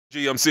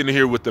I'm sitting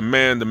here with the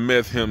man, the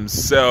myth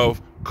himself,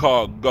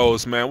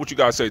 Caughtaghost, man. What you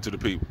guys say to the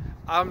people?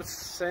 I'm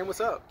saying what's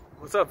up.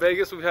 What's up,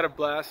 Vegas? We've had a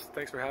blast.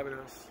 Thanks for having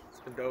us.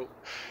 It's been dope.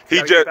 He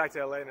just get back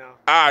to LA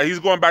now. He's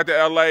going back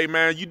to LA,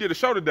 man. You did a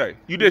show today.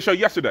 You did a show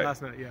yesterday.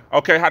 Last night, yeah.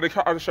 Okay, how did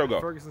the show go?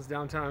 Ferguson's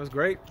downtown. It was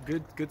great.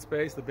 Good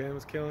space. The band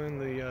was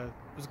killing. It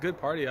was a good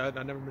party. I'd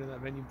never been in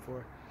that venue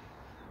before.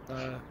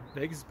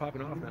 Vegas is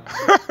popping off now.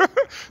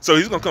 So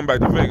he's gonna come back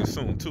to Vegas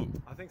soon too.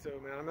 I think so,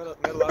 man. I met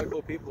a lot of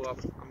cool people.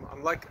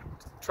 I'm like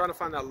trying to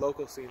find that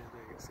local scene in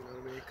Vegas. You know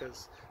what I mean?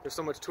 Because there's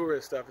so much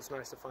tourist stuff. It's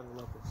nice to find the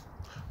locals.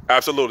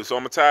 Absolutely. So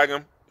I'm gonna tag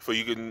him so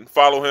you can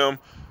follow him.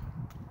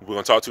 We're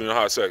gonna talk to you in a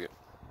hot second.